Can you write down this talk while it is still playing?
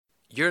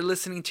You're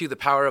listening to The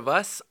Power of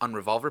Us on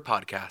Revolver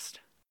Podcast.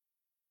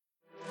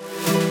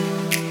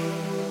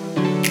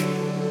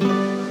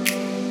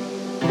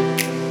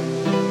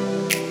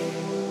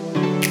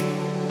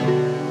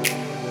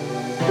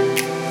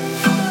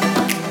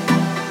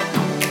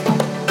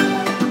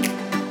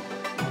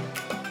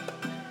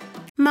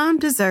 Mom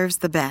deserves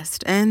the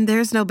best, and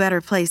there's no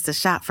better place to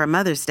shop for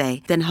Mother's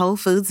Day than Whole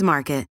Foods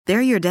Market.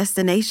 They're your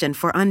destination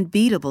for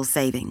unbeatable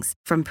savings,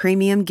 from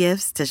premium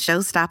gifts to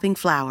show-stopping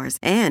flowers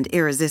and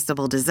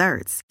irresistible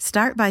desserts.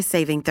 Start by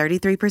saving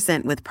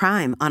 33% with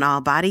Prime on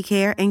all body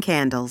care and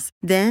candles.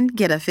 Then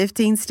get a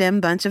 15-stem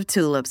bunch of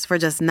tulips for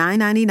just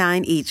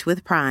 $9.99 each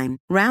with Prime.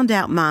 Round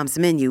out Mom's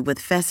menu with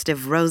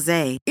festive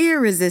rosé,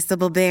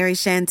 irresistible berry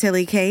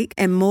chantilly cake,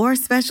 and more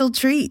special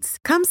treats.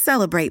 Come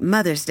celebrate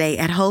Mother's Day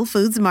at Whole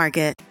Foods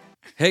Market.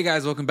 Hey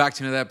guys, welcome back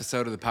to another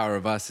episode of The Power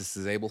of Us. This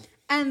is Abel.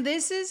 And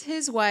this is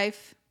his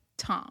wife,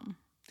 Tom.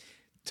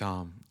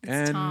 Tom It's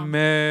and Tom.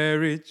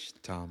 marriage.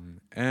 Tom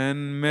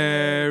and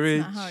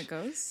marriage. That's not how it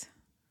goes.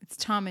 It's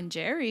Tom and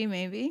Jerry,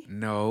 maybe.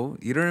 No,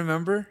 you don't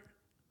remember?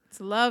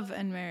 It's love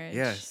and marriage.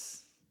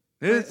 Yes.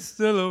 It's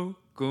the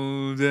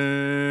local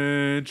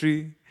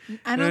entry.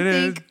 I don't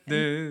think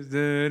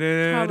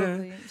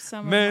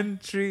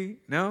probably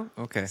No?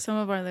 Okay. some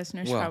of our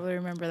listeners Well. probably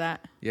remember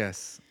that.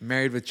 Yes.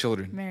 Married with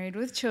children. Married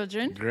with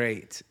children.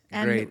 Great.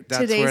 And Great.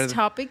 today's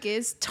topic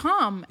is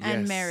Tom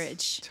and Yes.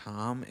 marriage.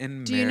 Tom and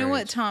marriage. Do you know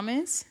what Tom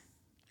is?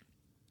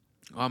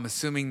 I'm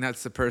assuming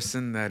that's the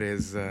person that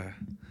is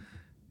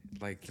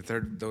like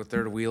the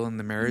third wheel in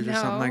the marriage or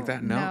something like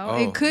that. No.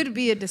 Oh. It could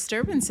be a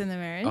disturbance in the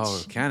marriage.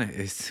 Oh, can it?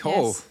 It's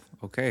Yes.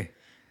 Okay.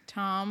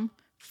 Tom,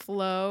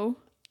 Flo.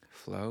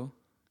 Flo.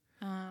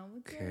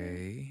 What's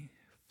Okay.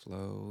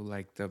 Flo,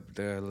 like the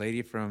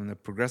lady from the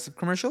Progressive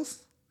commercials?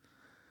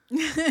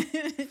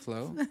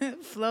 Flo.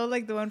 Flo,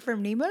 like the one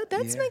from Nemo?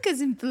 That's Yeah. my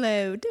cousin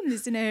Flo. Don't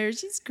listen to her.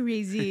 She's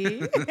crazy.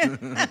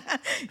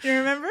 You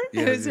remember? Yes,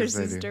 It was her yes,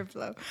 I do. sister,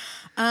 Flo.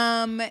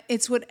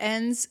 It's what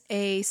ends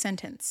a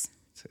sentence.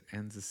 So it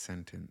ends a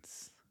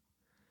sentence.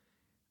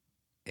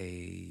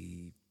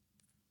 A.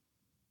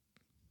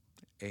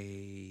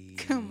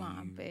 Come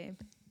on, babe.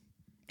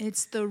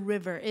 It's the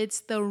river.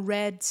 It's the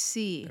Red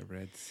Sea. The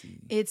Red Sea.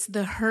 It's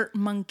the hurt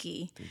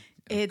monkey.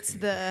 It's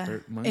the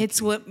hurt monkey.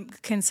 It's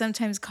what can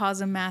sometimes cause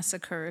a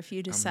massacre if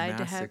you decide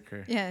to have.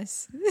 massacre.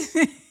 Yes.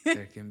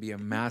 There can be a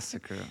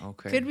massacre.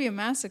 Okay. Could be a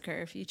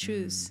massacre if you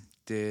choose.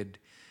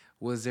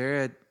 Was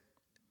there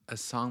a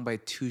song by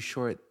Too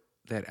Short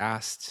that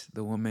asked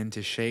the woman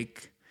to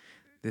shake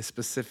this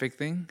specific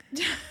thing?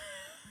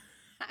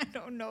 I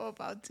don't know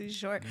about Too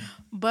Short,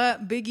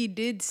 but Biggie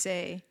did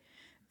say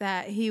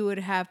that he would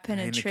have I ain't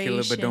a penetration.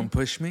 killer, but don't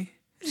push me.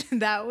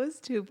 That was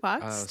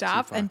Tupac. Oh,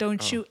 Stop Tupac. and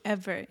don't Oh. you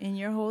ever in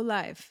your whole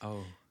life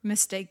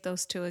mistake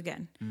those two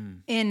again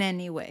in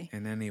any way.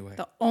 In any way.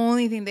 The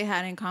only thing they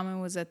had in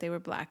common was that they were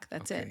black.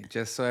 That's Okay, it.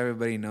 just so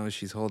everybody knows,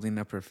 she's holding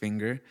up her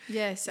finger.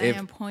 Yes, I If-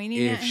 am pointing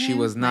if at she him,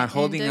 was not my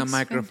holding a index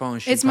microphone,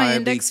 she'd it's my probably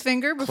index be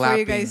finger before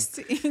you clapping. guys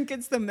think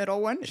it's the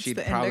middle one. It's She'd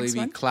the probably index be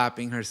one.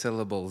 clapping her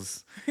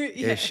syllables Yeah.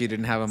 if she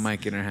didn't have a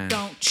mic in her hand.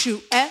 Don't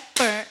you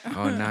ever.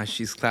 Oh, now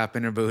she's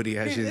clapping her booty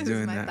as she's This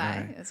doing is my that. thigh.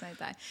 All right. That's my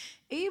thigh.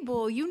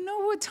 Abel, you know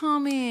what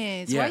Tom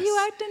is. Why Yes.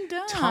 you acting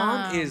dumb?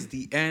 Tom is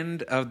the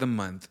end of the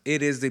month.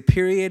 It is the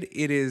period.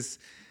 It is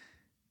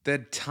the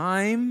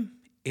time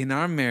in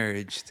our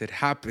marriage that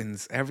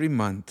happens every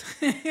month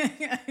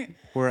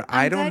where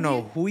I don't glad know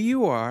you- who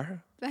you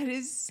are That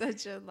is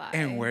such a lie.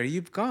 and where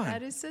you've gone.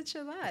 That is such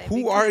a lie.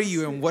 Who are because-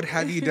 you and what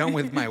have you done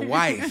with my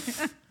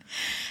wife?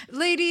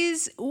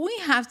 Ladies, we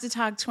have to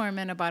talk to our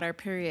men about our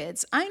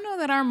periods. I know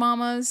that our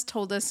mamas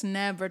told us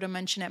never to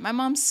mention it. My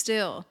mom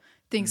still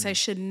thinks I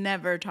should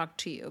never talk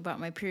to you about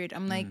my period.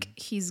 I'm like,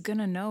 he's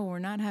gonna know we're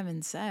not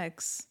having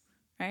sex,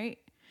 right?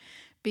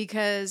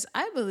 Because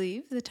I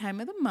believe the time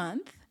of the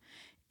month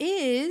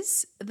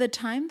is the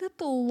time that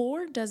the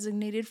Lord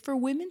designated for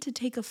women to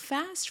take a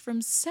fast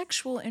from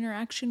sexual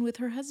interaction with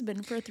her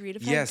husband for 3 to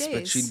 5 Yes, days.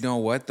 but you know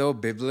what though?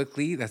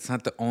 Biblically, that's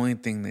not the only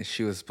thing that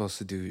she was supposed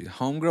to do.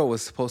 Homegirl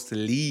was supposed to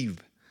leave.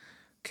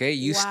 Okay,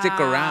 you stick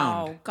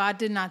around. Wow. God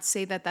did not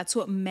say that. That's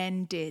what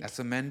men did. That's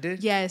what men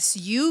did? Yes,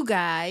 you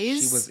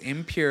guys. She was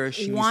impure.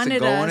 She needs to wanted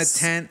go in a us-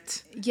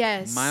 tent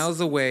yes miles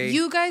away.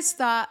 You guys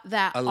thought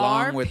that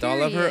along our with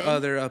all of her period-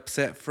 other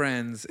upset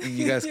friends, and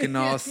you guys can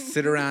all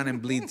sit around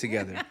and bleed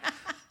together.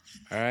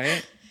 All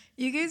right?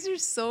 You guys are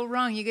so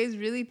wrong. You guys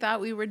really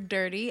thought we were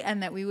dirty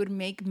and that we would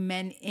make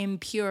men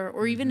impure,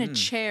 or even Mm-hmm. a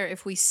chair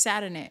if we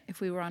sat in it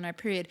if we were on our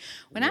period.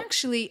 When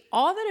actually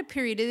all that a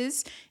period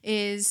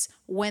is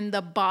when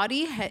the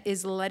body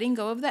is letting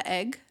go of the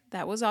egg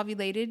that was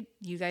ovulated.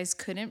 You guys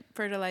couldn't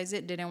fertilize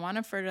it, didn't want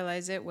to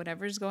fertilize it,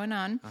 whatever's going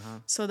on.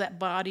 So that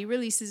body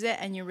releases it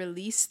and you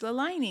release the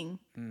lining.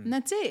 And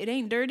that's it. It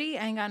ain't dirty.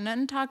 I ain't got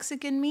nothing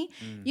toxic in me.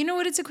 You know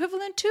what it's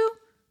equivalent to?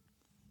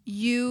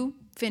 You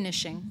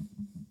finishing.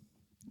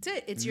 That's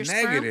it. It's your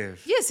Negative.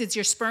 sperm. Yes, it's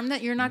your sperm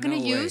that you're not going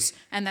No to way. use,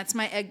 and that's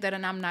my egg that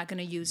I'm not going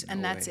to use,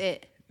 and that's way.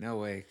 it. No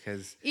way,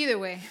 because Either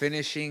way.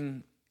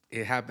 finishing,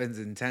 it happens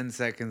in 10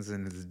 seconds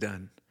and it's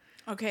done.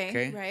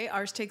 Okay, right.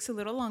 Ours takes a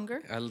little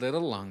longer. A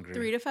little longer.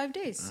 3 to 5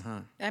 days.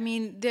 I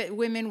mean,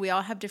 women, we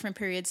all have different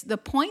periods. The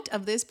point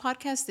of this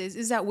podcast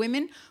is that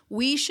women,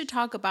 we should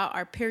talk about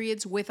our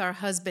periods with our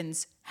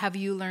husbands. Have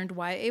you learned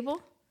why,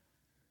 Abel?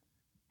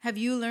 Have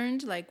you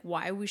learned like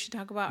why we should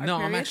talk about our No,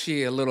 periods? I'm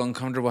actually a little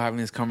uncomfortable having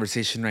this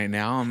conversation right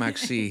now. I'm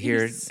actually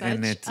here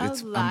and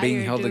I'm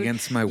being held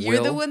against my will.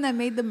 You're the one that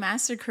made the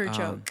massacre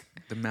joke.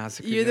 The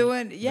massacre. You're the joke?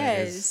 one.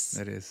 Yes,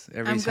 That is.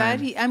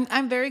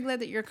 I'm very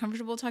glad that you're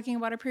comfortable talking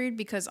about a period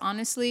because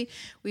honestly,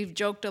 we've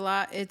joked a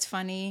lot. It's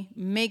funny.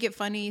 Make it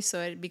funny so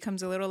it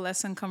becomes a little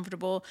less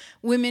uncomfortable.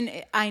 Women,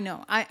 I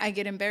know. I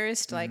get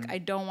embarrassed. Like I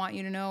don't want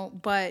you to know,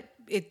 but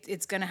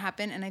it's gonna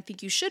happen, and I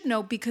think you should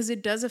know because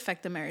it does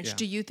affect the marriage. Yeah.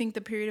 Do you think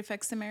the period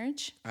affects the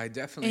marriage? I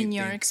definitely. In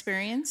your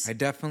experience, I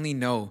definitely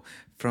know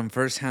from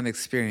firsthand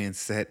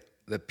experience that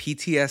the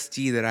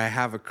PTSD that I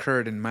have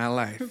occurred in my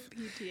life.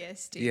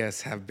 PTSD.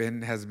 Yes,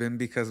 has been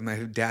because my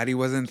daddy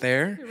wasn't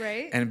there,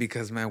 right? And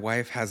because my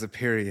wife has a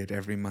period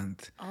every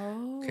month.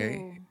 Oh,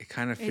 okay. It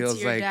kind of feels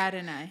it's your like dad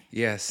and I.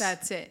 Yes,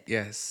 that's it.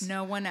 Yes,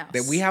 no one else.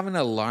 That we have an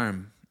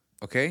alarm.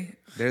 Okay,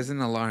 there's an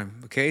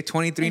alarm. Okay,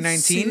 2319.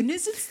 As soon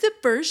as it's the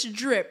first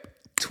drip.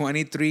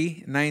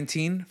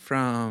 2319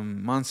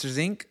 from Monsters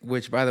Inc.,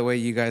 which, by the way,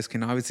 you guys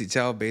can obviously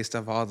tell based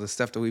off all the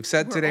stuff that we've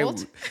said today.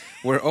 Old.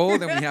 We're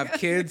old and we have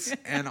kids,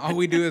 and all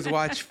we do is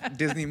watch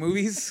Disney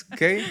movies.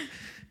 Okay,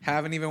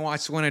 haven't even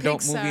watched one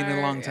adult movie in a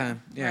long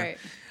time. Yeah. Right.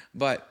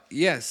 But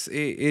yes,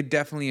 it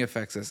definitely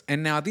affects us.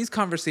 And now these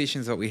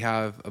conversations that we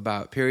have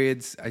about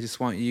periods, I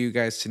just want you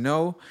guys to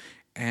know,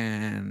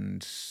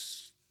 and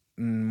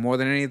more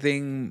than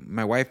anything,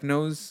 my wife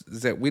knows,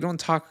 is that we don't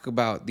talk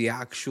about the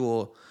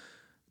actual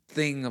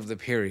thing of the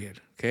period.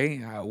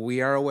 Okay,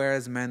 we are aware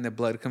as men that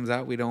blood comes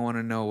out. We don't want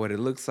to know what it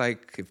looks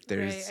like. If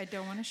there's I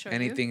don't want to show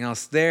anything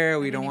else there,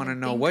 we don't want to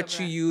know what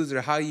you use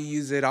or how you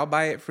use it. I'll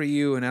buy it for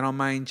you, and I don't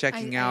mind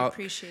checking out. I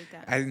appreciate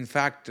that. In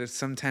fact,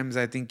 sometimes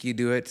I think you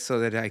do it so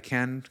that I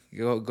can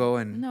go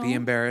and be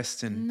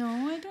embarrassed and no,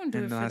 I don't do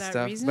it for that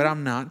stuff. reason. But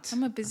I'm not.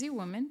 I'm a busy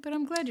woman, but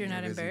I'm glad you're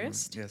not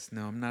embarrassed. Yes,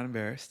 no, I'm not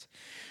embarrassed.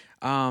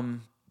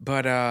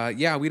 But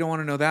yeah, we don't want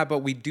to know that, but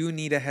we do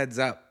need a heads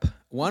up.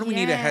 One, we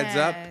need a heads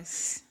up,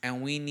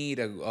 and we need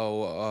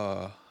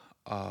a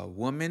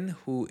woman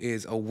who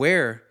is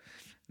aware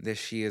that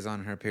she is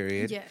on her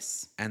period.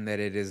 Yes. And that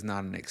it is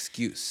not an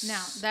excuse.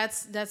 Now,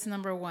 that's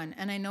number one.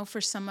 And I know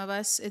for some of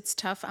us, it's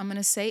tough. I'm going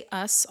to say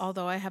us,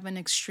 although I have an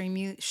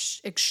extremely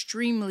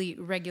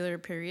regular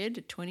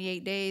period,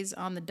 28 days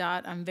on the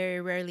dot. I'm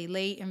very rarely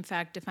late. In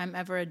fact, if I'm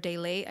ever a day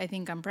late, I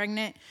think I'm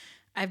pregnant.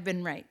 I've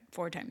been right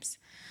 4 times.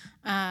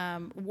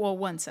 Well,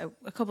 once, a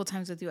couple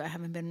times with you, I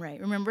haven't been right.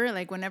 Remember,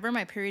 like whenever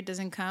my period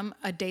doesn't come,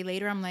 a day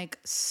later, I'm like,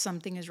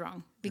 something is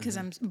wrong because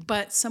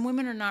but some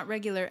women are not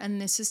regular, and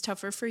this is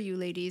tougher for you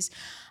ladies.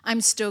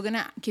 I'm still going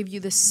to give you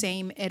the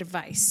same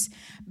advice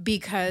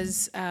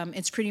because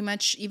it's pretty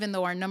much, even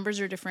though our numbers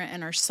are different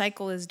and our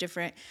cycle is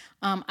different,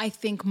 I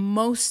think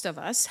most of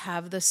us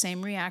have the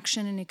same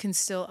reaction, and it can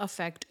still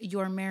affect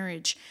your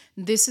marriage.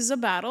 This is a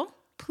battle.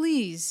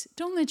 Please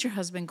don't let your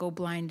husband go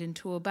blind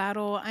into a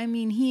battle. I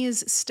mean, he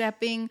is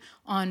stepping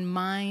on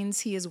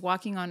mines. He is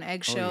walking on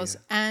eggshells,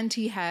 and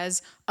he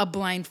has a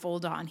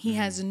blindfold on. He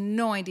has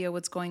no idea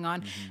what's going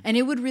on. And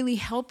it would really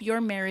help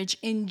your marriage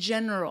in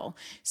general.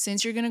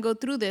 Since you're going to go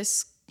through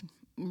this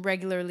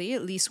regularly,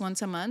 at least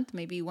once a month,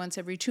 maybe once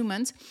every 2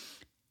 months,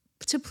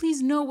 to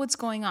please know what's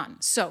going on.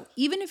 So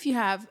even if you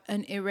have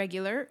an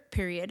irregular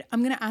period,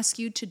 I'm going to ask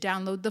you to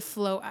download the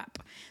Flow app.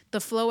 The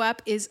Flow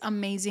app is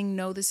amazing.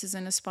 No, this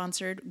isn't a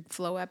sponsored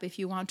Flow app. If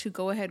you want to,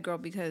 go ahead, girl,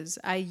 because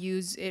I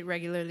use it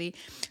regularly.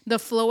 The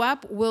Flow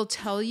app will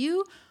tell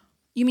you,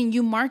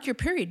 you mark your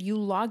period, you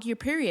log your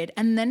period,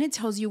 and then it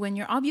tells you when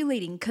you're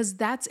ovulating, because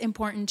that's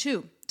important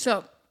too.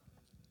 So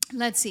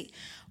let's see.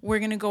 We're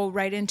going to go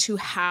right into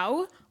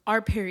how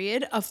our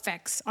period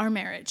affects our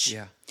marriage.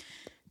 Yeah.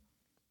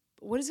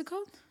 What is it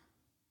called?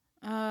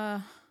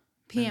 PMS.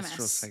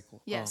 Menstrual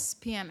cycle. Yes,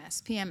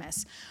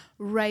 PMS.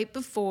 Right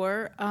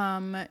before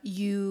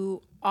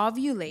you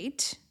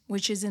ovulate,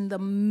 which is in the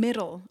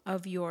middle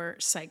of your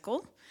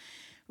cycle.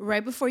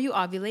 Right before you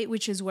ovulate,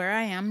 which is where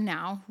I am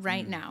now,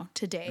 now,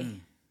 today.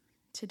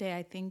 Today,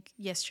 I think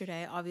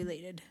yesterday I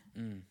ovulated.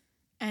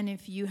 And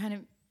if you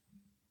hadn't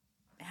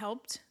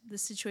helped the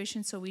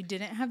situation so we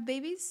didn't have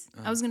babies,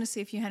 I was going to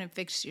say if you hadn't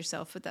fixed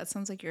yourself, but that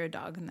sounds like you're a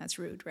dog and that's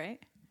rude, right?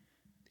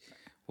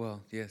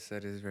 Well, yes,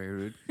 that is very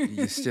rude.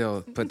 You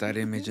still put that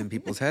image in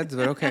people's heads,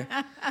 but okay.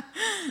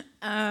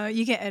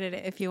 You can edit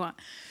it if you want.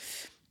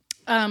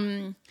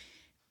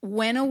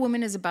 When a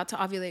woman is about to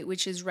ovulate,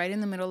 which is right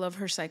in the middle of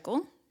her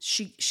cycle,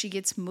 she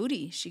gets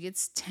moody, she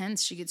gets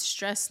tense, she gets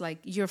stressed. Like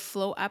your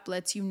Flow app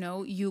lets you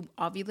know you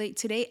ovulate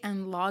today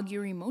and log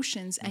your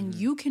emotions, and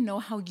you can know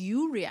how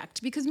you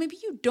react, because maybe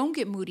you don't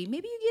get moody,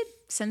 maybe you get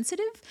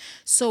sensitive.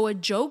 So a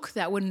joke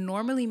that would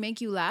normally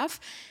make you laugh,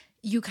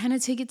 you kind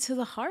of take it to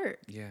the heart.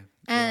 Yeah.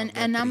 And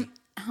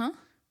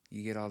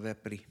You get all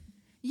that pretty.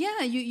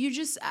 Yeah, you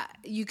just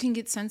you can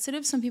get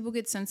sensitive. Some people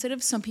get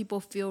sensitive. Some people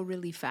feel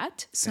really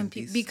fat. Some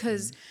people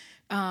because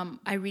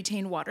I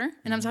retain water,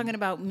 and I'm talking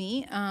about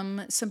me.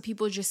 Some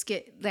people just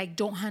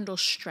don't handle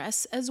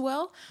stress as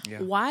well.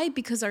 Yeah. Why?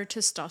 Because our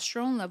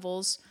testosterone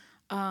levels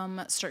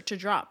start to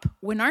drop.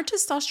 When our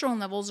testosterone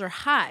levels are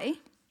high,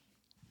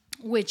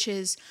 which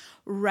is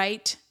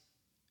right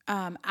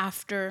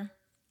after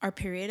our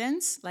period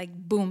ends, like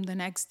boom, the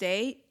next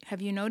day,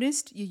 have you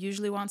noticed you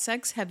usually want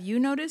sex? Have you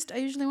noticed I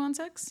usually want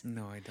sex?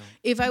 No, I don't.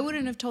 If I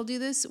wouldn't have told you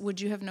this, would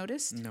you have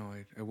noticed? No,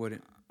 I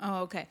wouldn't.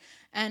 Oh, okay.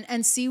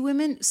 And see,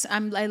 women,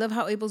 I love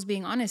how Abel's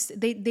being honest.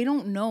 They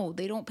don't know.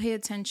 They don't pay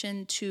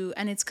attention to,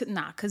 and it's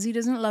not because he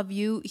doesn't love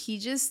you. He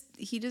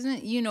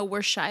doesn't,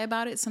 we're shy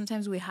about it.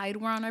 Sometimes we hide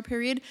we're on our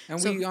period. And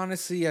we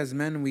honestly, as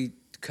men, we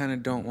kind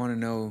of don't want to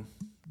know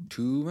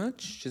too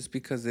much just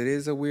because it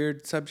is a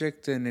weird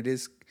subject and it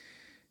is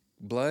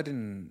blood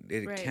and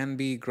it can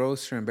be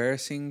gross or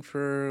embarrassing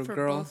for a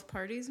girl. Both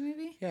parties,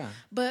 maybe. Yeah.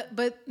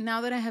 But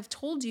now that I have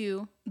told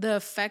you the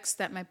effects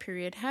that my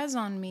period has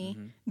on me,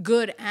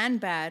 good and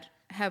bad,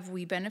 have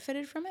we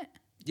benefited from it?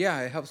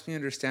 Yeah, it helps me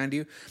understand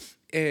you.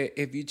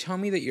 If you tell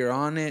me that you're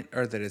on it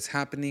or that it's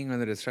happening or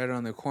that it's right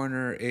around the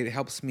corner, it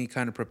helps me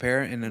kind of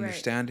prepare and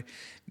understand.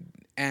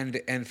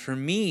 Right. And for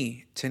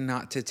me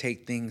to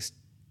take things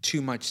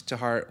too much to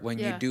heart when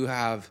you do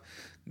have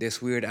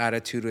this weird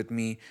attitude with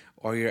me,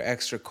 or you're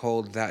extra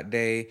cold that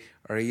day,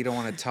 or you don't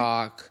want to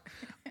talk,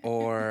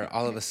 or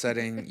all of a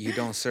sudden you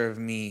don't serve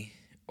me,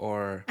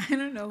 or I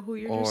don't know who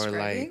you're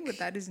describing, but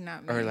that is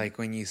not me. Or like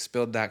when you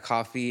spilled that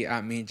coffee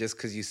at me just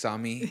because you saw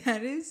me.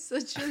 That is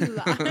such a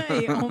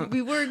lie.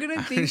 People are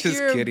gonna think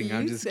you're abusive.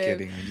 I'm just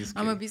kidding.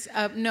 I'm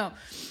abusive. No,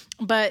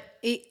 but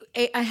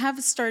I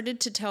have started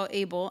to tell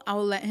Abel. I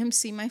will let him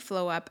see my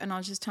flow up, and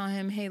I'll just tell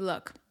him, "Hey,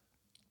 look,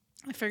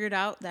 I figured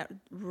out that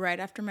right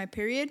after my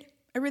period,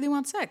 I really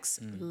want sex.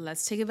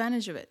 Let's take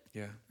advantage of it."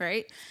 Yeah.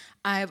 Right?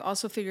 I've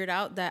also figured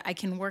out that I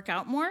can work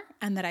out more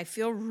and that I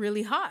feel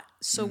really hot.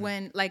 So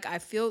when I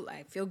feel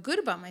good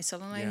about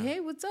myself, I'm like, hey,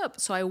 what's up?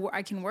 So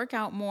I can work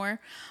out more.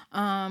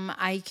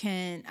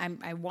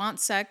 I want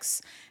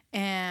sex,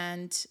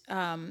 and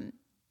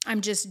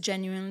I'm just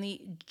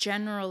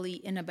generally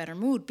in a better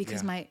mood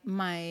because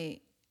my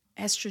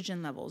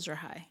estrogen levels are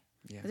high.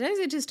 Yeah. Did I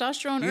say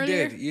testosterone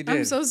earlier? You did.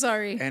 I'm so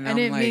sorry. And I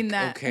didn't mean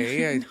that.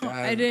 Okay.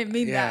 I didn't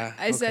mean that.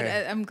 I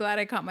said, I'm glad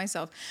I caught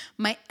myself.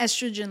 My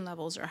estrogen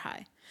levels are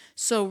high.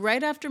 So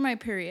right after my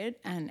period,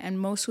 and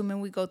most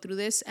women, we go through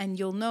this, and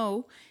you'll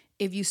know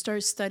if you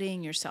start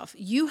studying yourself.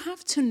 You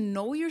have to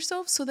know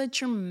yourself so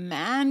that your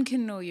man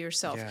can know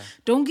yourself. Yeah.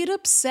 Don't get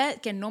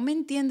upset que no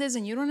me entiendes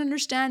and you don't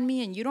understand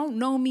me and you don't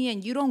know me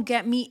and you don't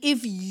get me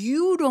if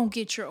you don't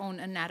get your own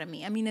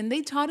anatomy. I mean, and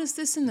they taught us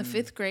this in the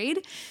 5th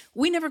grade.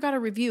 We never got a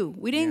review.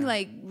 We didn't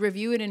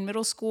review it in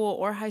middle school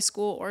or high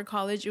school or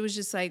college. It was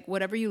just like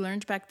whatever you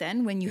learned back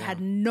then when you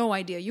had no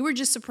idea. You were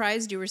just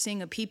surprised you were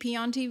seeing a pee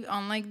on TV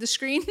on like the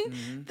screen.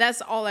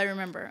 That's all I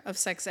remember of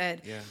sex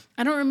ed. Yeah.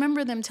 I don't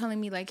remember them telling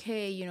me like,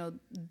 hey,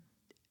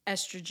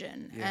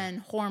 estrogen and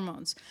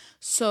hormones.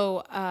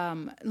 So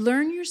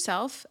learn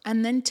yourself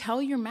and then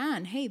tell your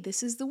man, hey,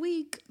 this is the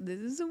week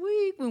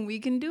when we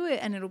can do it,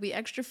 and it'll be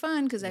extra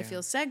fun because I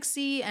feel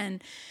sexy.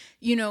 And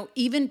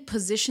even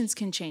positions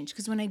can change,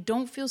 because when I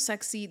don't feel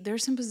sexy,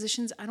 there's some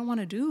positions I don't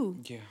want to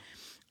do.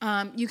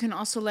 You can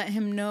also let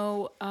him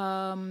know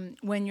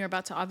when you're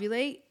about to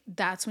ovulate.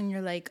 That's when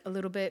you're like a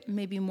little bit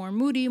maybe more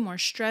moody, more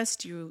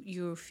stressed.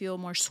 You feel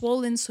more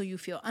swollen, so you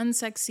feel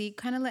unsexy.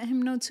 Kind of let him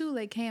know too,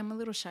 like, hey, I'm a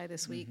little shy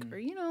this week, or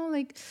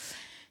like,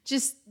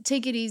 just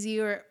take it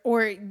easy.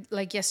 Or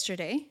like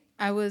yesterday,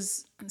 I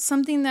was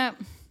something that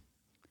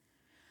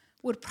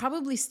would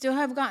probably still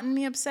have gotten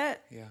me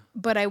upset,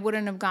 but I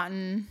wouldn't have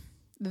gotten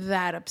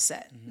that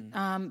upset.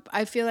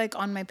 I feel like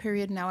on my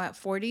period now at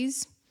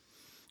 40s.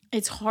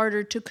 It's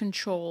harder to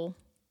control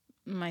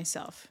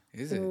myself.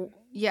 Is it?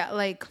 Yeah,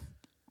 like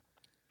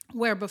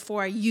where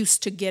before I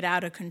used to get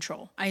out of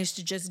control. I used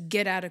to just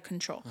get out of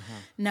control.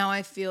 Now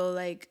I feel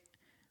like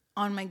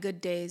on my good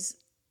days,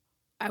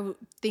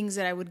 things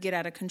that I would get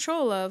out of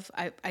control of,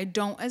 I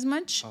don't as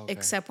much,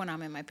 except when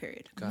I'm in my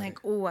period. I'm like,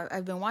 oh,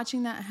 I've been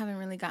watching that. I haven't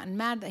really gotten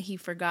mad that he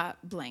forgot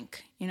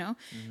blank.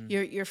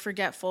 You're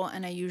forgetful,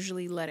 and I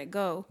usually let it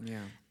go. Yeah.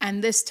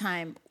 And this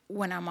time,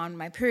 when I'm on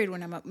my period,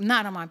 when I'm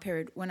not on my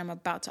period, when I'm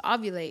about to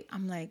ovulate,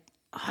 I'm like,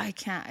 oh, I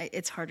can't.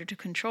 It's harder to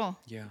control.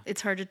 Yeah.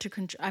 It's harder to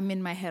control. I'm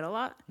in my head a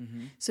lot.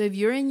 So if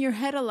you're in your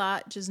head a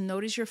lot, just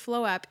notice your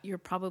flow app. You're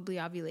probably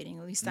ovulating.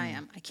 At least I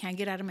am. I can't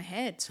get out of my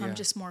head. So I'm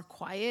just more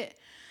quiet.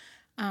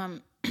 And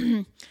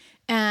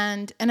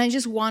I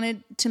just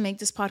wanted to make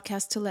this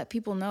podcast to let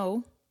people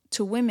know,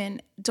 to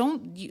women,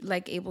 don't,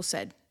 like Abel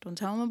said, don't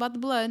tell them about the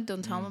blood.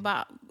 Don't tell them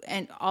about,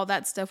 and all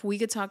that stuff. We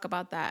could talk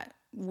about that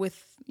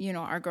with,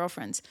 our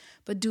girlfriends,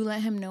 but do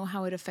let him know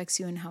how it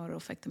affects you and how it'll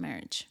affect the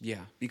marriage.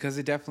 Yeah, because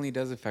it definitely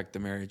does affect the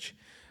marriage.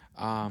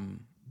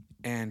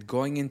 And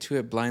going into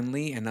it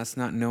blindly and us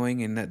not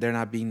knowing and that there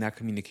not being that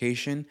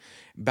communication,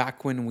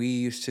 back when we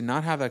used to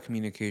not have that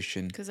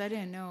communication. Because I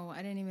didn't know.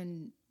 I didn't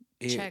even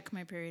check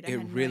my period. It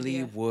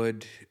really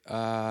would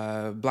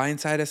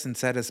blindside us and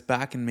set us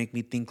back and make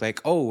me think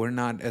like, oh, we're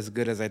not as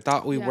good as I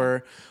thought we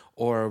were.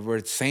 or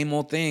we're same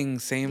old thing,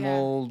 same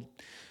old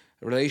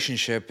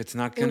relationship. It's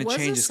not going to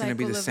change. It's going to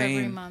be the same.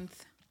 Every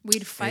month.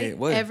 We'd fight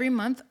every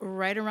month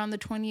right around the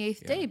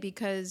 28th day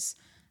because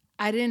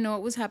I didn't know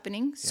what was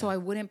happening, so I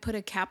wouldn't put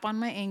a cap on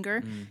my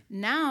anger.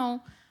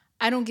 Now,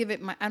 I don't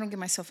give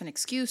myself an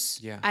excuse.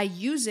 Yeah. I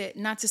use it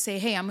not to say,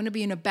 hey, I'm going to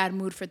be in a bad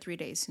mood for 3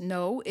 days.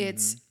 No,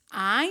 it's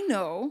I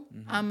know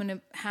I'm going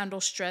to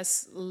handle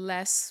stress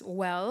less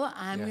well.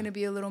 I'm going to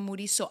be a little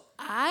moody, so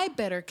I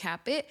better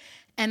cap it.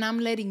 And I'm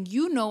letting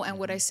you know. And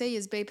what I say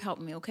is, babe, help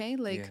me, okay?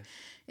 Like,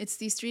 it's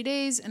these 3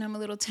 days and I'm a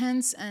little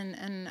tense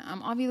and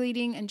I'm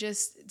ovulating, and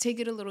just take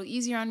it a little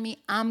easier on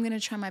me. I'm going to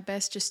try my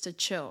best just to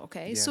chill,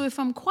 okay? Yeah. So if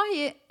I'm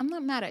quiet, I'm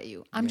not mad at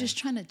you. I'm just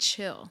trying to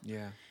chill.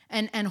 Yeah.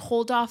 And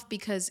hold off,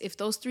 because if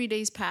those 3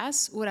 days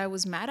pass, what I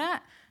was mad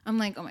at, I'm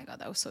like, oh my God,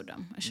 that was so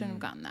dumb. I shouldn't have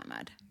gotten that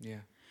mad. Yeah.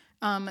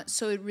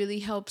 So it really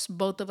helps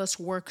both of us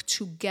work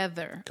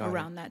together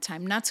around that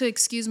time, not to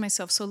excuse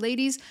myself. So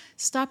ladies,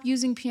 stop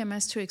using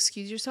PMS to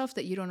excuse yourself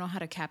that you don't know how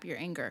to cap your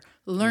anger.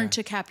 Learn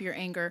to cap your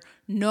anger.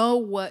 Know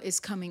what is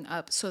coming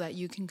up so that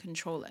you can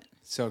control it.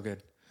 So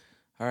good.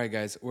 All right,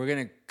 guys, we're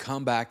going to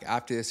come back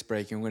after this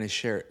break, and we're going to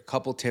share a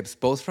couple tips,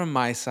 both from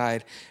my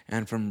side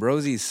and from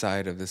Rosie's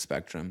side of the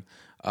spectrum,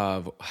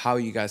 of how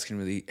you guys can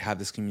really have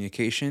this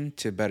communication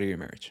to better your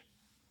marriage.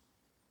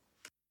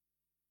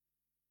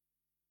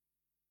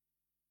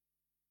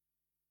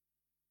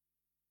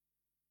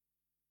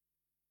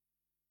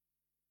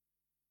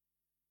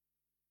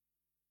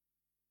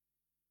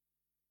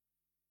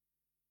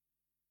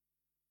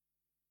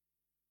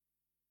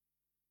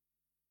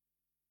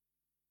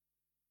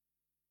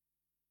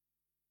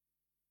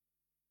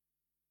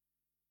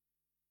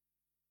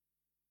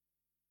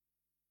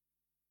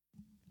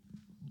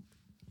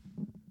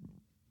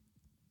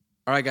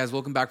 All right, guys,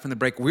 welcome back from the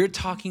break. We're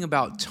talking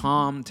about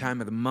T.O.M, time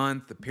of the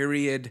month, the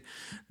period,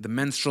 the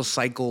menstrual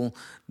cycle,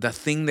 the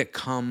thing that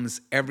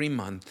comes every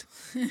month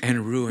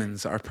and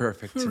ruins our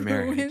perfect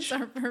marriage. Ruins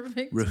our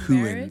perfect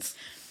marriage?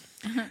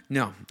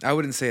 No, I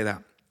wouldn't say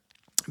that.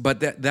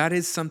 But that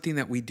is something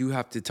that we do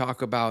have to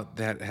talk about,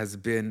 that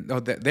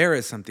there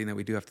is something that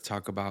we do have to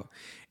talk about,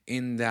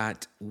 in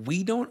that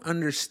we don't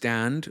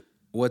understand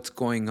what's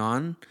going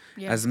on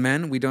as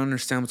men. We don't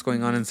understand what's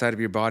going on inside of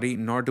your body,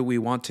 nor do we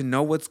want to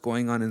know what's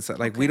going on inside.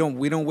 Like we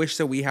don't wish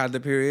that we had the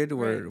period.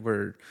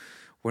 We're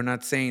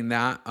not saying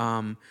that.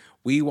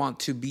 We want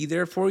to be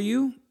there for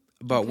you,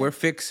 but we're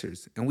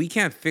fixers, and we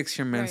can't fix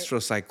your menstrual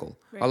cycle.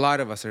 A lot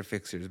of us are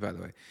fixers, by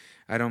the way.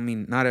 I don't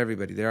mean not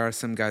everybody. There are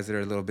some guys that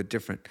are a little bit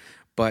different.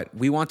 But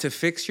we want to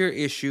fix your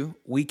issue.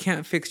 We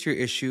can't fix your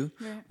issue.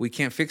 Right. We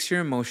can't fix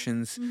your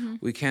emotions.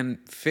 We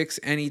can't fix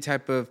any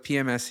type of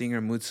PMSing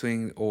or mood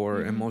swing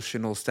or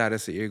emotional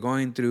status that you're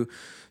going through.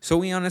 So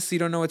we honestly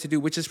don't know what to do,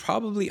 which is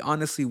probably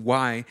honestly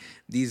why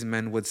these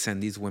men would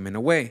send these women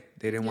away.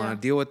 They didn't want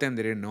to deal with them.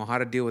 They didn't know how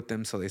to deal with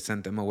them, so they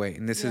sent them away.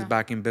 And this is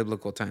back in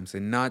biblical times,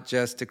 and not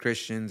just to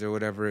Christians or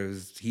whatever. It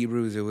was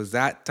Hebrews. It was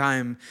that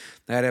time,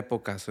 that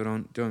época.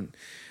 So don't.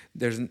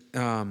 There's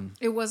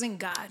it wasn't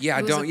God. Yeah,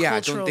 it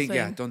was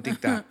don't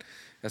think that.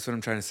 That's what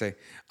I'm trying to say.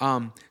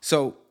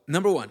 So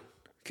number one,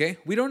 okay,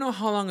 we don't know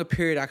how long a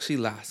period actually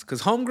lasts,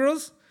 because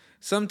homegirls,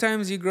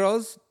 sometimes you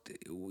girls,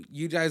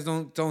 you guys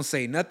don't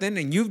say nothing,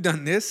 and you've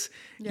done this.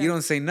 You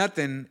don't say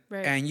nothing,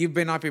 and you've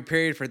been off your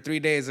period for 3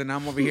 days, and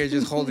I'm over here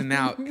just holding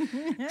out,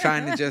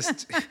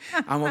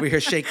 I'm over here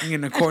shaking in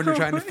the corner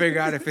trying to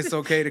figure out if it's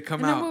okay to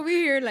come out. I'm over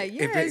here like,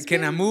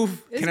 can I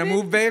move? Can I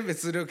move, babe?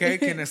 Is it okay?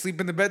 Can I sleep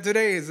in the bed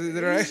today? Is it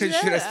all right? Should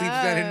I sleep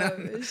standing up?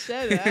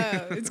 Shut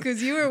up. It's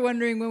because you were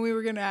wondering when we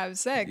were going to have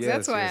sex.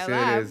 That's why I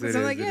laughed. Because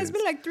I'm like, it's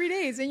been like 3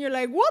 days. And you're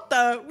like, what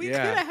the? We could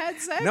have had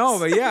sex? No,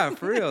 but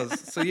for real.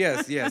 So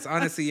yes.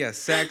 Honestly, yes.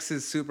 Sex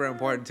is super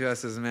important to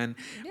us as men.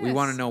 Yes. We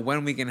want to know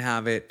when we can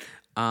have it.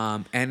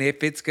 And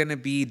if it's going to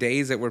be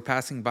days that we're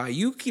passing by.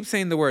 You keep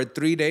saying the word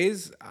 3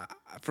 days.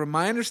 From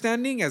my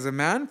understanding as a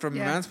man, from a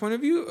man's point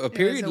of view, a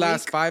period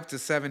lasts 5 to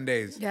 7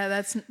 days.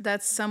 Yeah,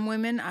 that's some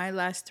women. I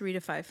last 3 to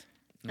 5.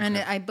 Okay. And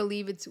I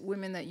believe it's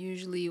women that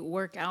usually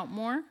work out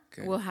more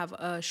will have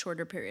a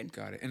shorter period.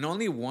 Got it. And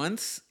only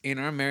once in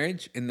our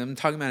marriage, and I'm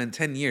talking about in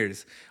 10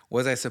 years,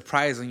 was I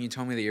surprised when you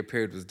told me that your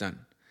period was done.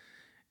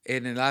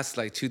 And it lasts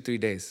like 2-3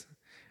 days.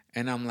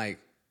 And I'm like,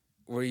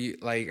 are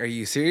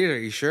you serious? Are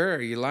you sure?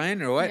 Are you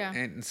lying or what? Yeah.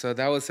 And so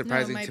that was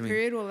surprising to me. My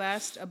period will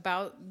last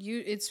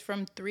it's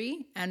from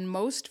 3 and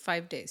most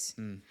 5 days.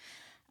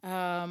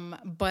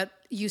 But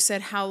you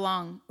said how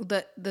long?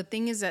 The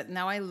thing is that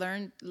now I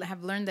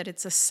have learned that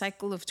it's a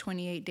cycle of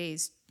 28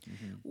 days.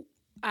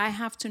 I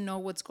have to know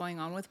what's going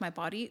on with my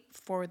body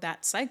for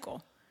that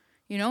cycle.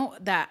 You know,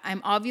 that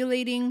I'm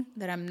ovulating,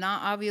 that I'm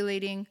not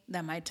ovulating,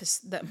 that my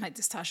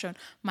testosterone,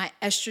 my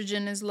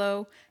estrogen is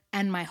low,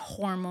 and my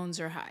hormones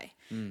are high.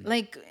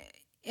 Like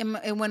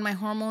when my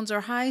hormones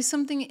are high,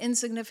 something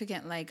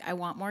insignificant, like I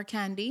want more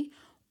candy,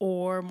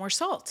 or more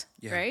salt,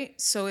 right?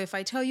 So if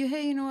I tell you,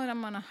 hey, you know what,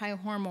 I'm on a high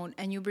hormone,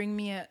 and you bring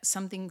me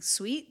something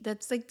sweet,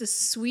 that's like the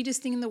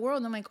sweetest thing in the world.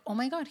 And I'm like, oh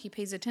my God, he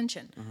pays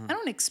attention. I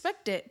don't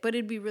expect it, but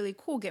it'd be really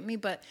cool. Get me?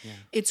 But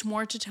it's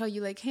more to tell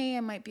you like, hey, I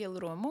might be a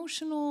little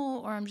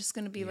emotional, or I'm just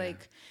going to be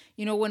like,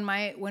 you know, when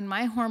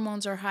my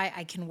hormones are high,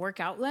 I can work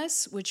out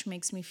less, which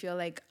makes me feel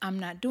like I'm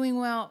not doing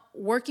well.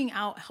 Working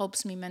out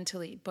helps me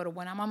mentally. But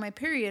when I'm on my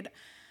period,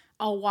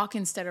 I'll walk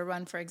instead of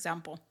run, for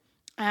example.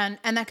 And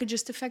that could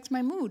just affect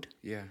my mood.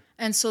 Yeah.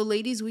 And so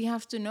ladies, we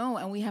have to know,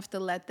 and we have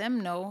to let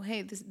them know,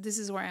 hey, this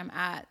is where I'm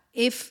at.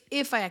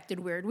 If I acted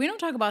weird. We don't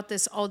talk about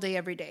this all day,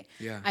 every day.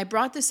 Yeah. I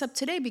brought this up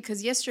today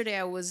because yesterday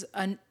I was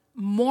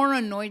more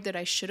annoyed than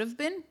I should have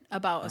been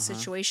about a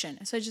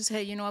situation. So I just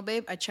said, you know what,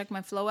 babe, I checked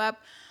my Flow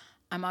app.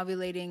 I'm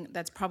ovulating.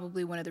 That's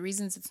probably one of the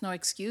reasons. It's no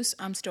excuse.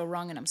 I'm still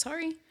wrong and I'm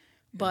sorry.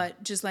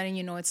 But just letting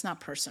you know it's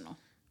not personal.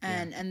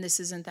 And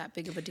this isn't that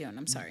big of a deal, and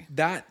I'm sorry.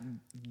 That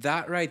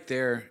right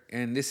there,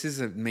 and this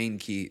is a main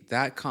key.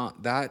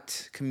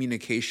 That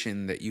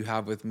communication that you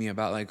have with me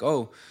about like,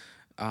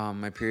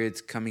 my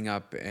period's coming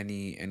up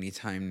any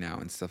time now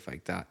and stuff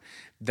like that.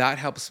 That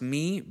helps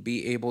me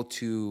be able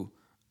to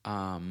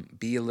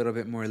be a little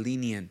bit more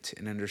lenient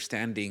and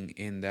understanding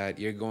in that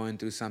you're going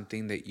through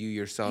something that you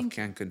yourself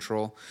can't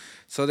control.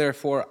 So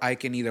therefore, I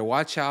can either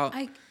watch out.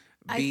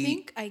 I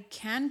think I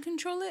can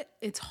control it.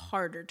 It's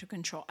harder to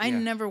control. I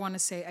never want to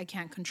say I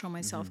can't control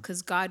myself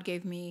because God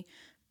gave me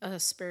a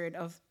spirit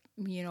of,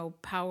 you know,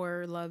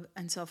 power, love,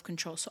 and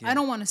self-control. So I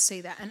don't want to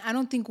say that. And I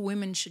don't think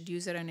women should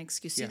use it as an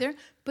excuse either.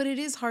 But it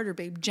is harder,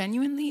 babe.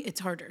 Genuinely,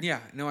 it's harder. Yeah,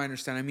 no, I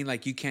understand. I mean,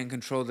 like, you can't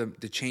control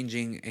the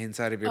changing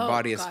inside of your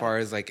body as far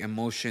as, like,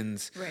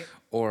 emotions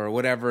or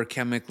whatever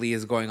chemically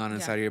is going on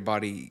inside of your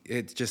body.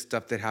 It's just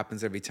stuff that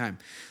happens every time.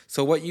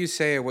 So what you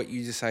say or what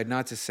you decide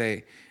not to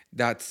say,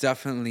 that's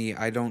definitely,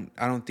 I don't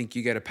think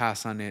you get a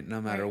pass on it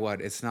no matter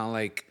what. It's not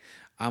like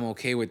I'm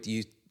okay with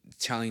you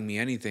telling me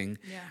anything.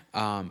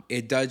 Yeah.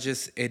 It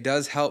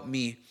does help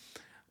me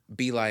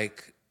be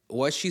like,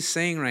 what she's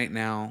saying right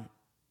now,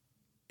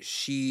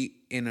 she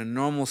in a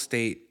normal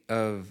state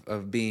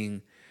of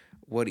being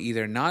would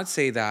either not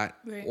say that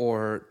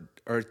or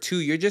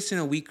two, you're just in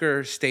a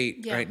weaker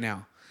state right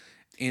now.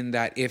 In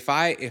that if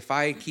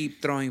I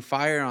keep throwing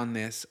fire on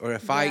this, or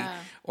if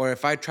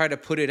I try to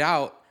put it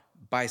out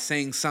by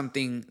saying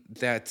something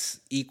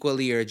that's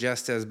equally or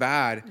just as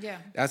bad,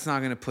 that's not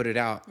going to put it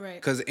out. Right.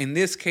 Because in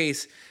this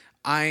case,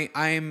 I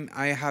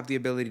have the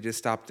ability to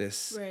stop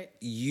this. Right.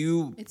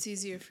 It's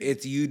easier for you.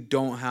 You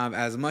don't have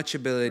as much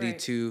ability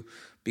to,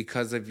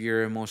 because of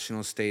your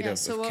emotional state of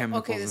chemicals and stuff that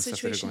are going on. The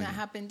situation that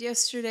happened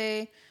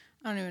yesterday,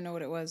 I don't even know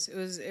what it was.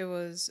 It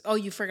was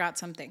you forgot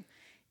something.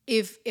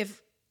 If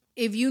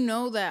you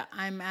know that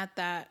I'm at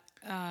that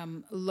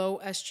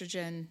low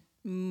estrogen,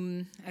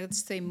 I'd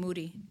say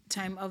moody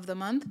time of the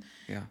month,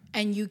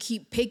 and you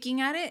keep picking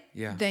at it,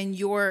 then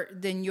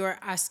you're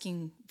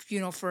asking,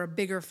 you know, for a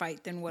bigger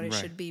fight than what it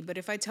should be. But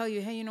if I tell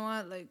you, hey, you know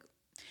what, like,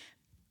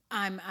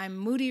 I'm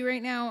moody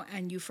right now,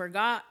 and you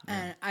forgot,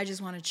 and I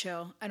just want to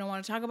chill. I don't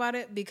want to talk about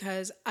it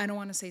because I don't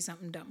want to say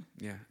something dumb.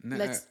 Yeah, no,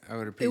 I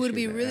would appreciate. It would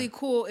be really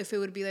cool if it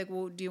would be like,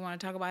 well, do you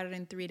want to talk about it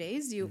in 3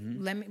 days? Do you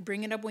let me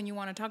bring it up when you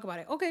want to talk about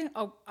it? Okay,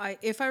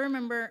 if I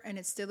remember and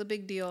it's still a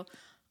big deal,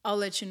 I'll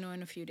let you know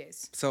in a few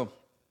days. So,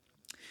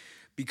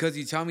 because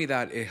you tell me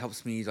that, it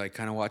helps me like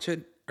kind of watch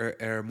it,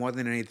 or more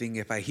than anything,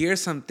 if I hear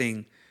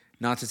something,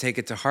 not to take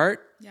it to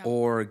heart,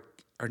 or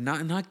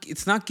not.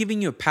 It's not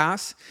giving you a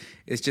pass.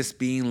 It's just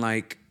being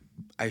like,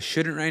 I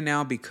shouldn't right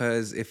now,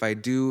 because if I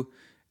do,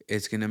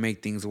 it's gonna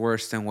make things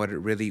worse than what it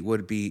really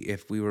would be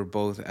if we were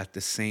both at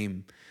the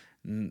same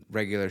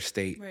regular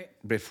state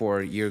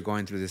before you're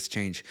going through this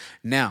change.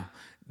 Now,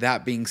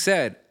 that being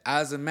said,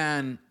 as a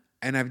man.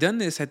 And I've done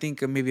this, I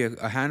think, maybe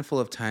a handful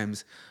of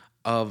times,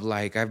 of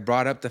like, I've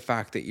brought up the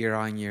fact that you're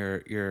on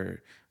your I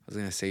was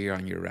gonna say you're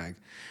on your rag,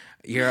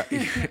 you're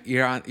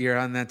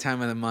on that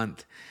time of the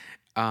month,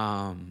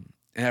 and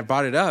I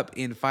brought it up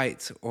in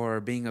fights or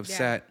being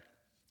upset.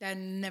 That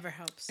never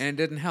helps. And it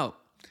didn't help.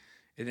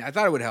 I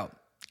thought it would help.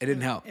 It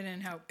didn't help. It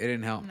didn't help. It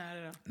didn't help. Not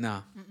at all.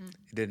 No,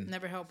 it didn't.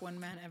 Never helped one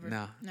man ever.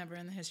 No, never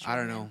in the history. I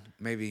don't know.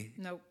 Maybe.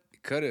 Nope.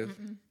 It could have.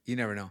 You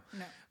never know.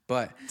 No.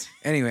 But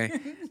anyway,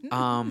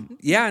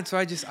 and so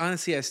I just,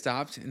 honestly, I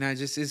stopped, and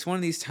it's one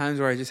of these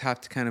times where I just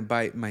have to kind of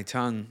bite my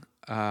tongue,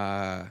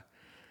 and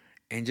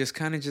just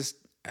kind of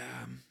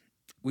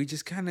we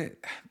just kind of,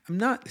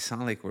 it's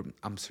not like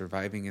I'm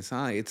surviving. It's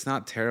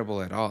not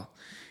terrible at all.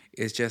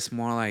 It's just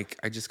more like,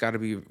 I just got to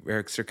be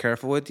extra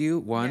careful with you.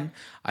 One,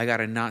 I got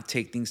to not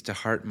take things to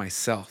heart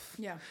myself.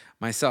 Yeah.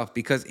 Myself,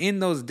 because in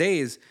those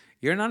days,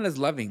 you're not as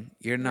loving.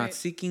 You're not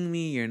seeking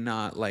me. You're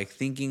not like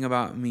thinking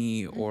about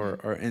me or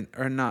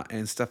not,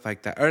 and stuff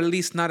like that. Or at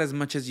least not as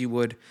much as you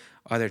would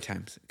other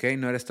times. Okay,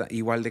 no eres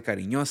igual de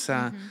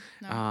cariñosa.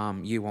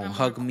 No. You won't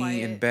hug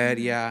me in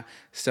bed.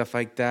 Stuff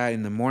like that.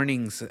 In the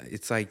mornings,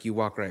 it's like you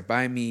walk right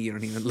by me. You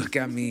don't even look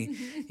at me.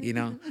 You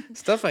know,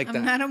 stuff like that.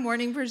 I'm not a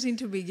morning person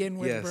to begin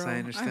with, bro. Yes, I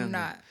understand. I'm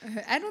not.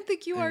 I don't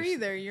think you are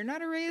either. You're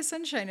not a ray of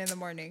sunshine in the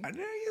morning.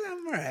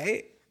 I'm all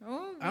right.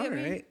 Oh, all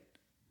right.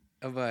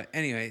 But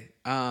anyway,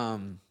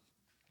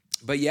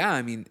 but yeah,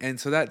 I mean, and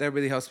so that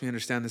really helps me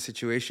understand the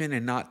situation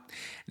and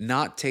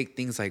not take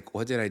things like,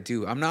 what did I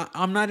do? I'm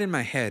not in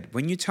my head.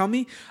 When you tell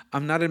me,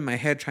 I'm not in my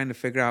head trying to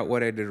figure out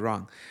what I did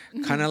wrong.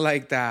 Mm-hmm. Kind of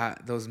like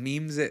those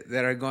memes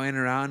that are going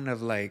around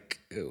of like,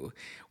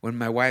 when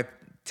my wife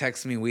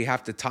texts me, we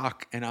have to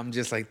talk, and I'm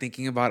just like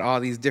thinking about all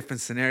these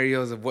different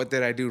scenarios of what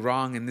did I do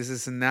wrong and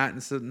this and that.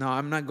 And so no,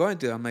 I'm not going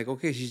to. I'm like,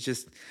 okay,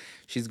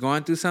 she's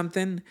going through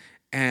something.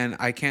 And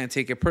I can't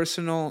take it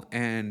personal,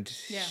 and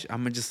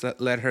I'm going to just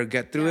let her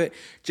get through it.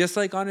 Just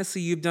like,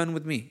 honestly, you've done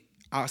with me.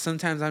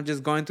 Sometimes I'm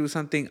just going through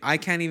something. I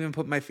can't even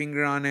put my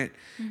finger on it,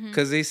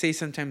 because they say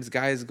sometimes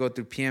guys go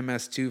through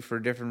PMS too for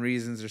different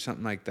reasons or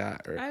something like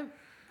that. Or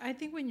I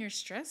think when you're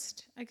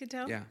stressed, I could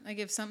tell. Yeah. Like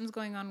if something's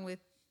going on with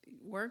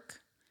work,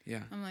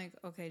 I'm like,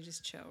 okay,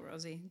 just chill,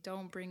 Rosie.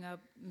 Don't bring up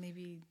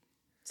maybe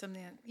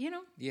something that,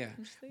 Yeah.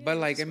 Like, but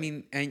like, I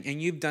mean,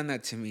 and you've done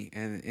that to me.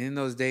 And in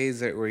those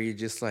days where you're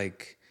just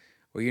like,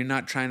 where you're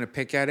not trying to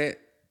pick at it,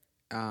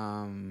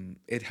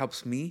 it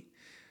helps me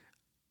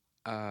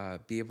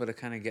be able to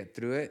kind of get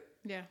through it.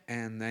 Yeah.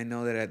 And I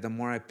know that the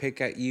more I pick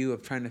at you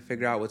of trying to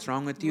figure out what's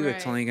wrong with you,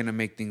 it's only going to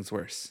make things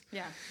worse.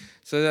 Yeah.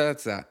 So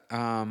that's that.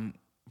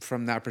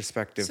 From that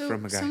perspective,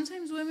 from a guy.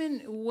 Sometimes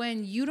women,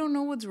 when you don't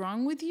know what's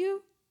wrong with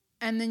you,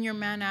 and then your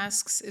man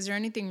asks, is there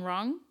anything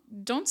wrong?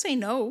 Don't say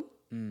no.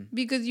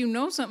 Because you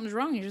know something's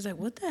wrong. You're just like,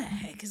 what the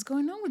heck is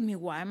going on with me?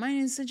 Why am I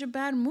in such a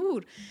bad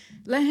mood?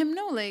 Let him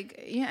know,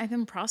 like,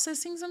 I'm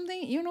processing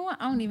something. You know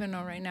what? I don't even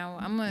know right now.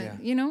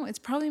 It's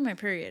probably my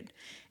period.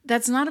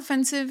 That's not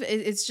offensive.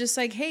 It's just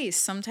like, hey,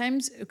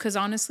 sometimes, because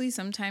honestly,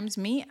 sometimes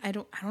me, I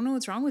don't know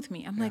what's wrong with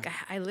me. I'm like,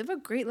 I live a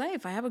great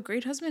life. I have a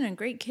great husband and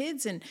great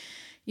kids. And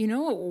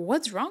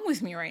what's wrong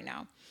with me right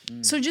now?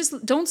 So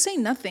just don't say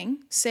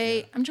nothing.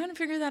 Say, I'm trying to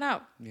figure that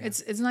out. Yeah.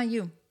 It's not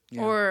you.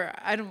 Yeah. Or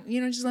I don't,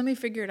 just let me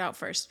figure it out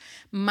first.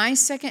 My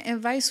second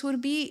advice would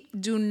be,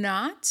 do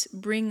not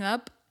bring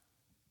up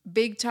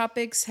big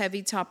topics,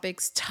 heavy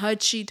topics,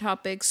 touchy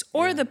topics,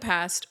 or the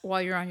past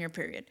while you're on your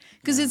period,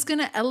 because it's going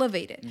to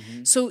elevate it.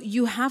 Mm-hmm. So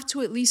you have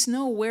to at least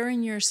know where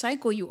in your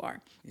cycle you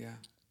are.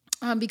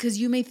 Yeah. Because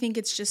you may think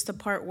it's just the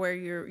part where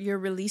you're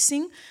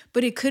releasing,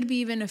 but it could be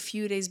even a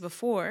few days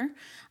before,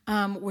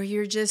 where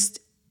you're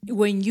just,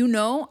 when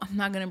I'm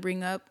not going to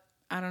bring up,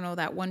 I don't know,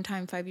 that one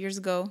time 5 years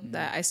ago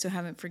that I still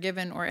haven't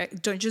forgiven, or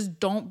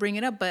don't bring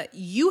it up, but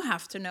you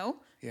have to know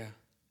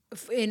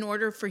in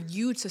order for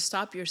you to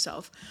stop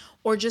yourself,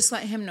 or just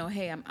let him know,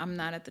 hey, I'm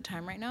not at the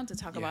time right now to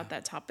talk about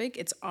that topic.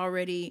 It's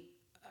already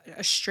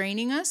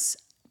straining us.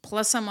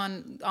 Plus I'm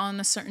on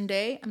a certain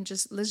day.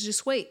 Let's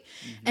just wait.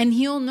 Mm-hmm. And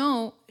he'll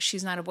know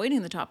she's not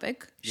avoiding the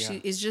topic. Yeah.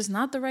 She is just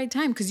not the right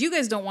time, because you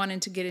guys don't want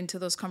him to get into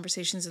those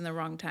conversations in the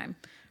wrong time.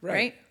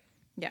 Right?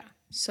 Yeah.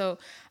 So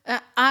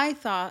I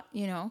thought,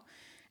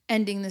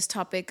 ending this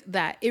topic,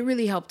 that it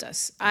really helped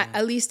us.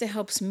 At least it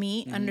helps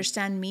me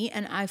understand me,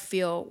 and I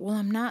feel, well,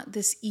 I'm not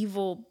this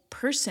evil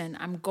person.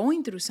 I'm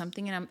going through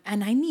something, and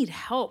I need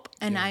help.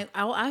 And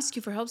I'll ask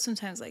you for help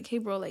sometimes, like, hey,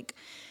 bro, like,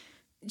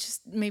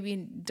 just maybe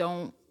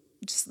don't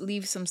just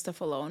leave some stuff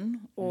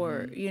alone,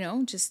 or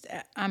just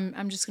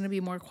I'm just gonna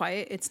be more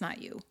quiet. It's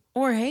not you.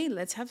 Or hey,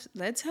 let's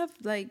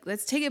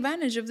take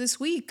advantage of this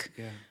week.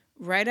 Yeah.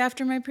 Right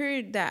after my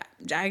period, that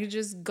I could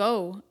just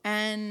go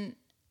and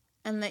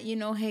let you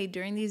know, hey,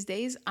 during these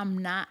days, I'm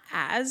not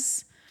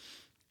as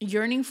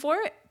yearning for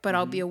it, but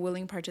I'll be a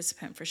willing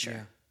participant for sure.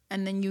 Yeah.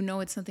 And then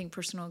it's nothing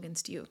personal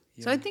against you.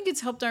 Yeah. So I think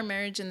it's helped our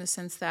marriage in the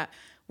sense that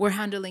we're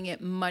handling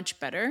it much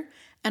better.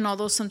 And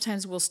although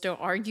sometimes we'll still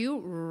argue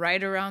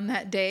right around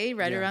that day,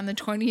 around the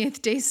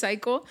 20th day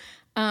cycle,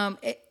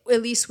 at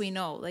least we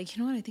know, like,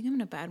 you know what, I think I'm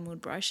in a bad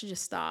mood, bro. I should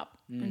just stop.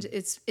 And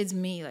it's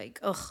me, like,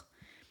 ugh.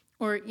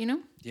 Or,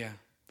 Yeah.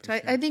 So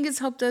sure. I think it's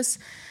helped us.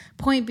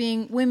 Point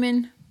being,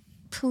 women,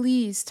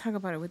 please talk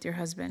about it with your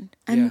husband.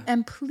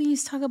 And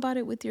please talk about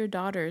it with your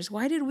daughters.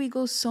 Why did we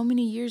go so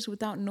many years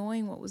without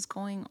knowing what was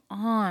going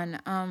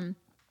on?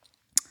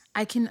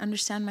 I can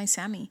understand my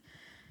Sammy,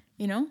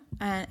 and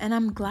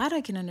I'm glad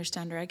I can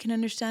understand her. I can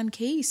understand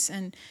Case.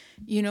 And,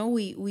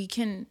 we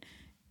can,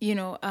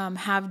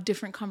 have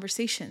different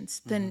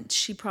conversations than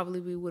she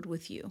probably would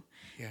with you.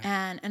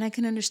 Yeah. And I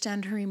can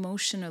understand her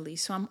emotionally.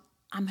 So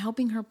I'm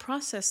helping her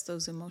process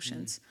those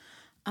emotions,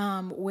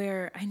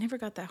 where I never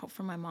got that help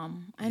from my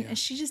mom, and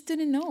she just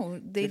didn't know.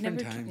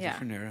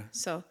 Different era.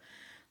 So,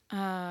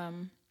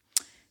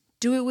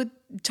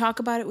 talk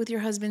about it with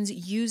your husbands.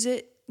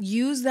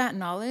 Use that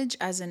knowledge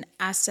as an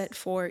asset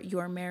for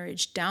your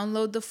marriage.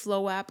 Download the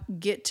Flow app.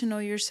 Get to know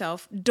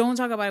yourself. Don't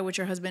talk about it with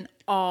your husband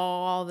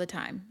all the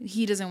time.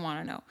 He doesn't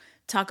want to know.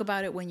 Talk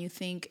about it when you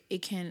think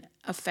it can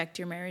affect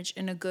your marriage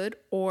in a good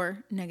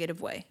or negative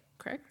way.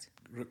 Correct?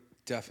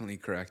 Definitely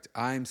correct.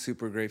 I'm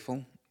super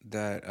grateful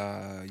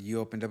that you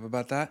opened up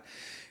about that,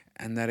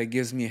 and that it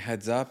gives me a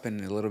heads up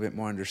and a little bit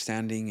more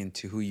understanding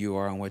into who you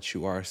are and what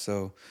you are.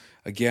 So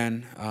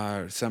again,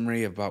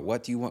 summary about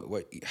what you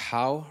want,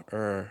 how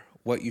or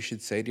what you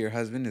should say to your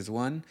husband is: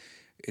 1,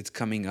 it's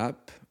coming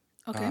up.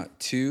 Okay.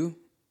 2,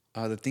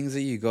 the things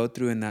that you go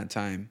through in that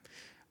time,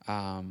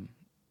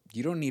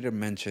 you don't need to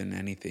mention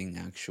anything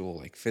actual,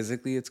 like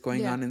physically it's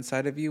going on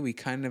inside of you. We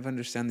kind of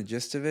understand the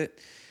gist of it,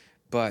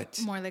 but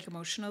more like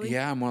emotionally.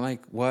 Yeah, more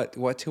like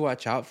what to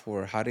watch out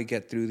for, how to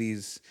get through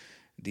these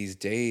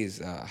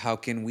days. How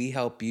can we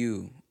help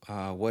you?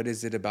 What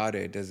is it about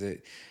it?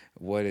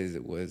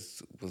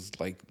 Was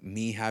like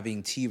me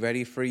having tea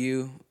ready for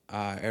you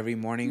every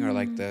morning, or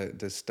like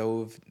the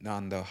stove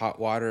on the hot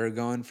water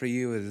going for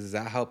you? Does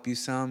that help you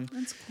some?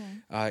 That's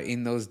cool.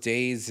 In those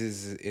days,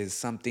 is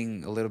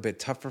something a little bit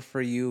tougher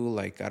for you?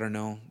 Like, I don't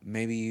know,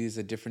 maybe use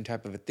a different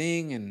type of a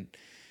thing, and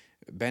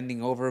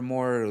bending over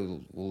more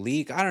will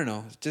leak. I don't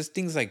know, just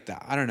things like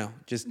that. I don't know.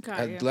 Just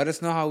let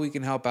us know how we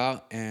can help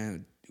out,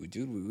 and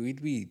dude,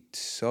 we'd be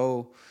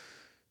so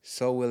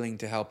willing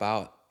to help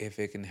out if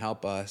it can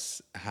help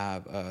us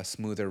have a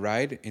smoother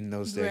ride in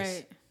those days.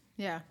 Right.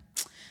 Yeah.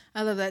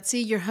 I love that.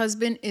 See, your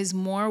husband is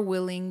more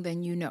willing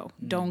than you know.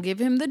 Don't give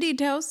him the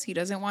details. He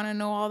doesn't want to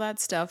know all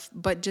that stuff,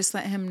 but just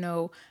let him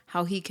know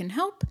how he can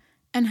help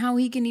and how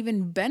he can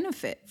even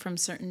benefit from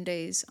certain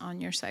days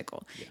on your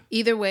cycle. Yeah.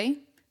 Either way,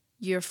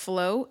 your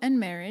flow and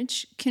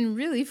marriage can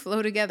really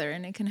flow together,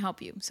 and it can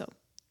help you. So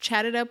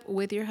chat it up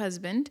with your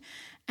husband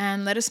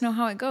and let us know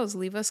how it goes.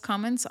 Leave us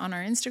comments on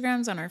our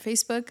Instagrams, on our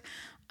Facebook,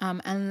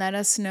 and let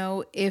us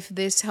know if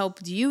this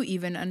helped you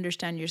even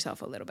understand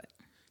yourself a little bit.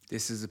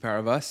 This is The Power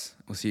of Us.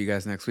 We'll see you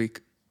guys next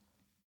week.